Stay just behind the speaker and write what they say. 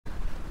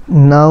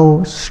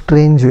Now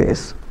strange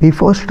waves.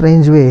 Before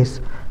strange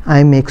waves, I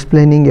am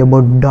explaining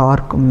about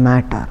dark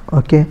matter.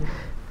 Okay,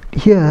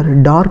 here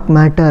dark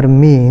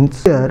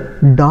means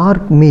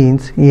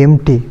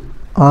empty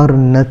or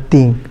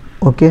nothing.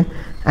 Okay,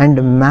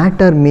 and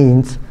matter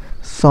means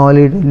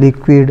solid,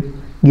 liquid,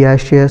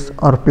 gaseous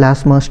or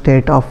plasma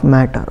state of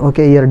matter.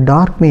 Okay, here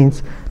dark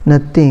means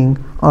nothing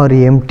or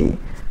empty.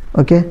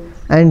 Okay,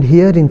 and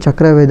here in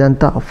Chakra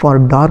Vedanta, for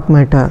dark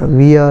matter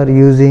we are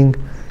using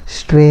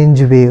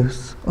strange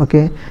waves.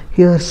 Okay,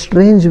 here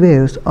strange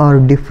waves are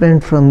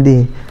different from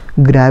the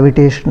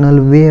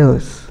gravitational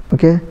waves.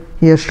 Okay,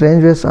 here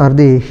strange waves are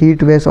the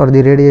heat waves or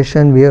the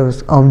radiation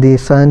waves of the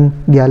sun,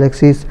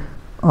 galaxies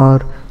or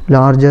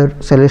larger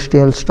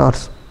celestial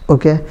stars.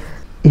 Okay,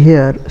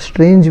 here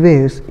strange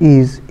waves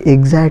is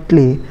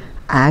exactly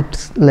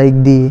acts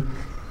like the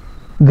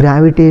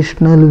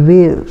gravitational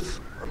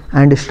waves,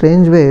 and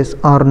strange waves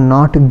are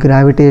not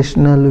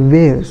gravitational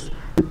waves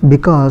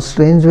because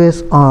strange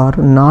waves are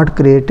not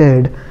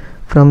created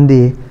from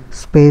the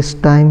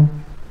space-time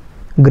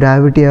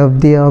gravity of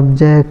the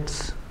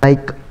objects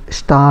like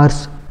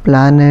stars,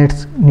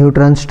 planets,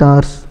 neutron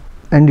stars,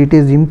 and it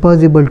is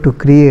impossible to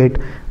create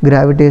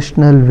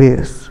gravitational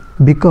waves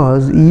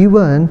because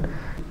even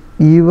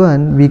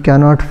we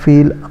cannot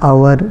feel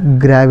our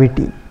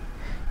gravity.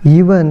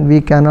 Even we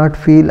cannot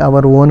feel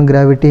our own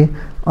gravity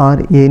or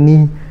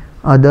any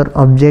other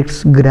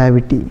object's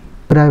gravity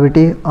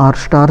or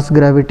star's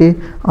gravity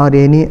or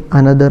any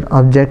another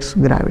object's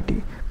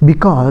gravity,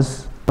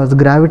 because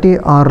gravity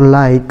are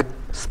like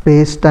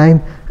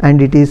space-time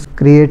and it is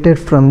created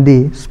from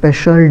the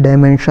special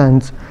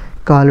dimensions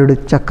called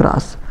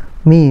chakras,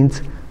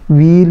 means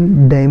wheel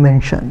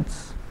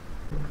dimensions.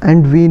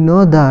 And we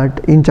know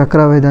that in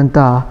Chakra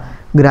Vedanta,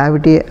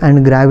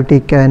 gravity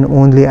can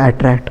only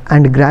attract,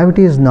 and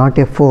gravity is not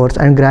a force,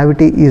 and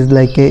gravity is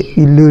like a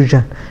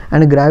illusion,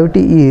 and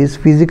gravity is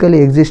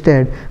physically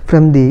existed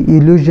from the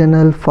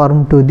illusional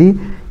form to the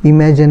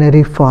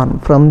imaginary form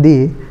from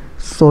the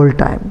soul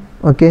time.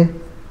 Okay,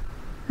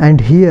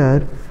 and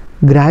here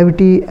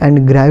gravity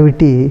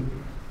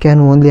can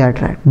only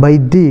attract. By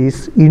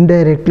this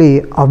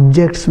indirectly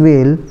objects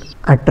will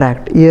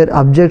attract. Here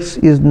objects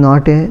is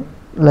not a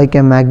like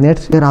a magnet.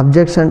 Here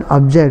objects and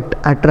object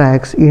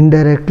attracts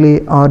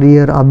indirectly, or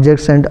here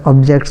objects and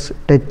objects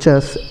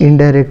touches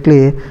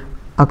indirectly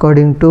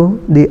according to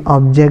the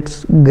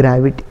object's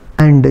gravity.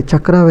 And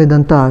Chakra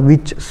Vedanta,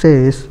 which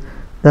says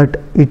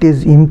that it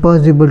is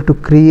impossible to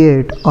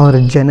create or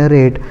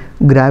generate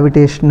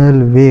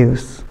gravitational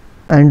waves,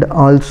 and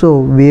also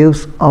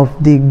waves of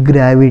the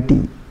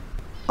gravity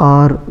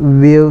or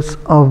waves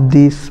of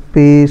the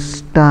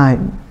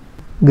space-time.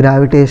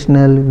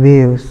 Gravitational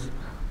waves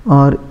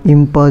are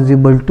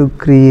impossible to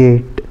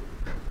create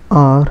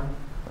or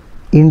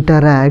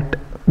interact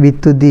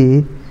with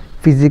the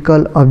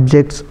physical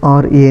objects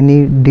or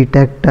any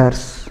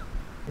detectors.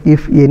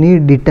 If any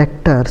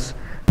detectors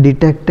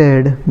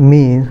detected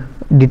means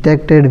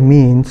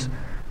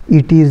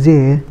it is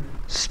a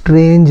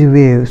strange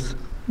waves,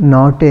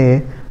 not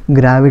a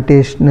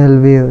gravitational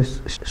waves.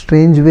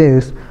 Strange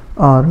waves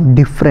are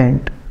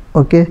different.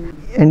 Okay,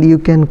 and you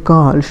can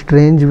call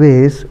strange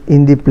waves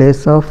in the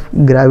place of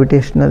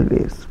gravitational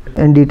waves,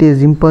 and it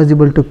is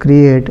impossible to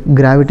create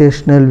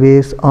gravitational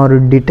waves or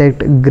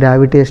detect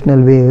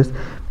gravitational waves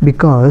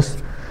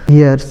because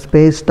here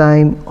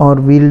space-time or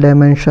wheel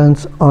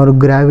dimensions or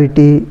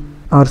gravity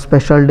or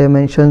special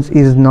dimensions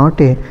is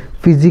not a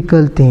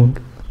physical thing,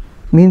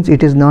 means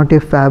it is not a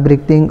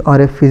fabric thing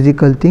or a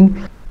physical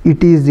thing,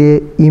 it is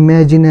a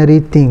imaginary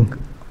thing.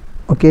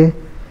 Okay,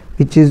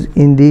 which is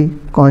in the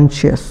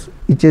conscious,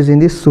 which is in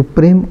the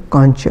supreme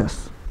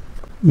conscious.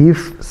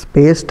 If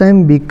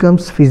space-time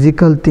becomes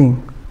physical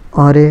thing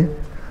or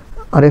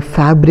a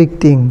fabric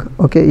thing,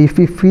 okay, if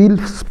we feel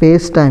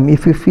space-time,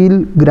 if we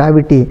feel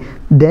gravity,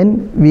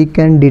 then we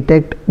can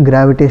detect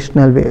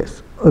gravitational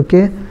waves.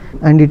 Okay,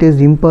 and it is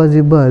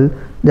impossible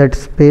that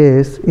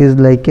space is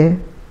like a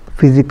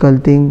physical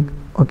thing.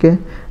 Okay,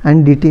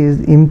 and it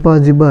is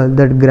impossible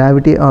that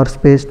gravity or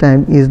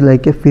space-time is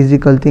like a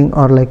physical thing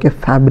or like a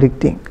fabric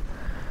thing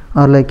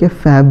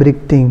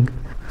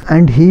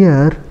and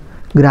here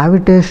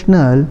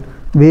gravitational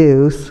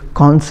waves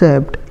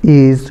concept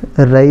is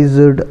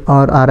raised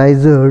or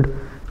arised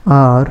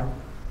or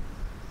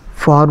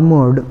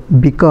formed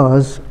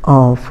because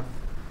of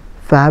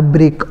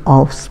fabric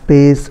of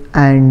space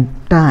and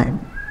time.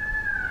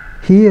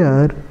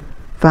 Here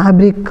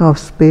fabric of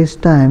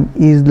space-time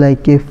is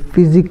like a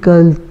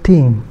physical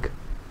thing.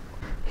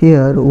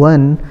 Here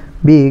one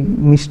big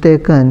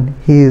mistaken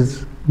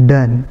is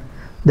done,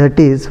 that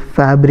is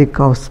fabric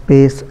of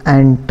space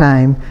and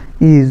time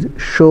is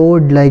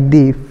showed like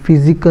the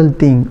physical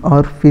thing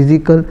or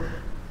physical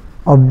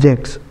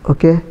objects.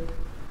 Okay,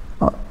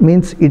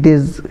 means it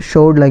is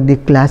showed like the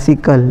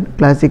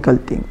classical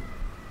thing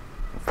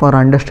for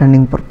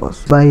understanding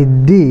purpose. By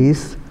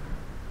this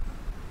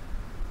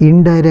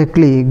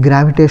indirectly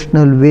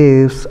gravitational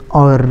waves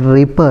or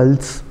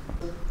ripples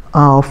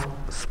of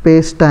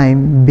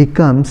space-time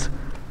becomes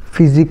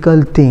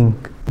physical thing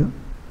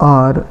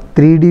or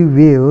 3D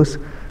waves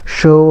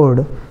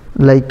showed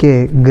like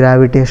a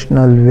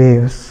gravitational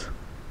waves.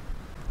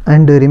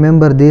 And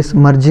remember, this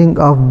merging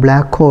of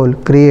black hole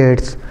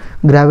creates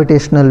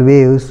gravitational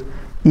waves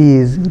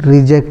is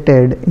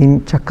rejected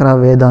in Chakra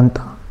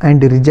Vedanta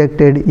and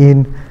rejected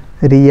in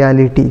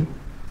reality.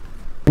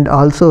 And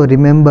also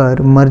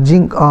remember,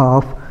 merging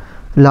of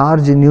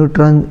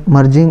neutron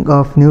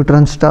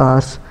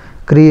stars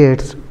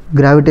creates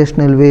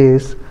gravitational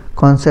waves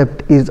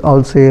concept is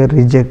also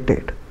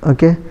rejected.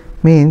 Okay,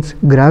 means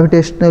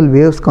gravitational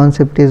waves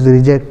concept is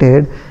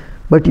rejected,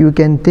 but you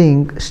can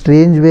think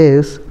strange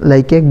waves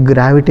like a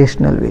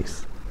gravitational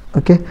waves.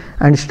 Okay,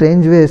 and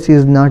strange waves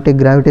is not a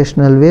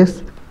gravitational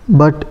waves,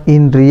 but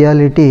in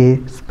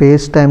reality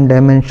space-time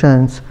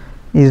dimensions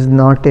is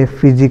not a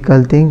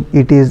physical thing,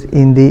 it is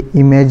in the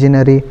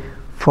imaginary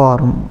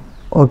form.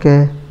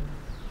 Okay,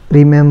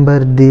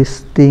 remember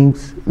these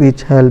things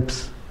which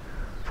helps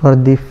for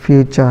the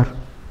future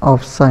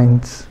of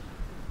science.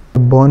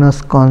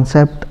 Bonus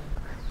concept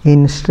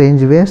in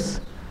strange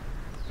waves.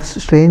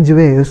 Strange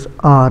waves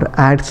are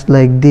acts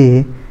like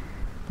the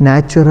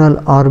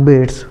natural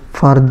orbits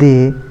for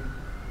the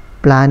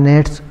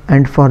planets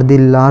and for the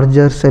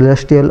larger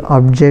celestial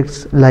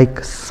objects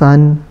like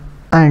sun,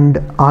 and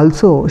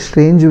also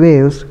strange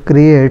waves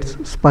creates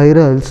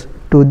spirals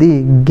to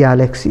the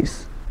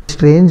galaxies.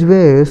 Strange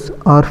waves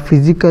are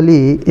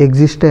physically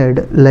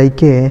existed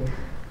like a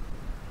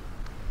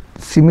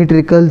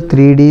symmetrical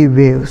 3D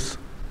waves,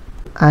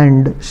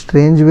 and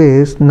strange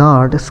waves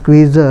not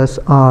squeezes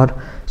or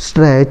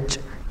stretch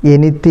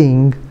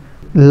anything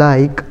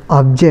like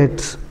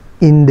objects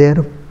in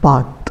their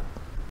path.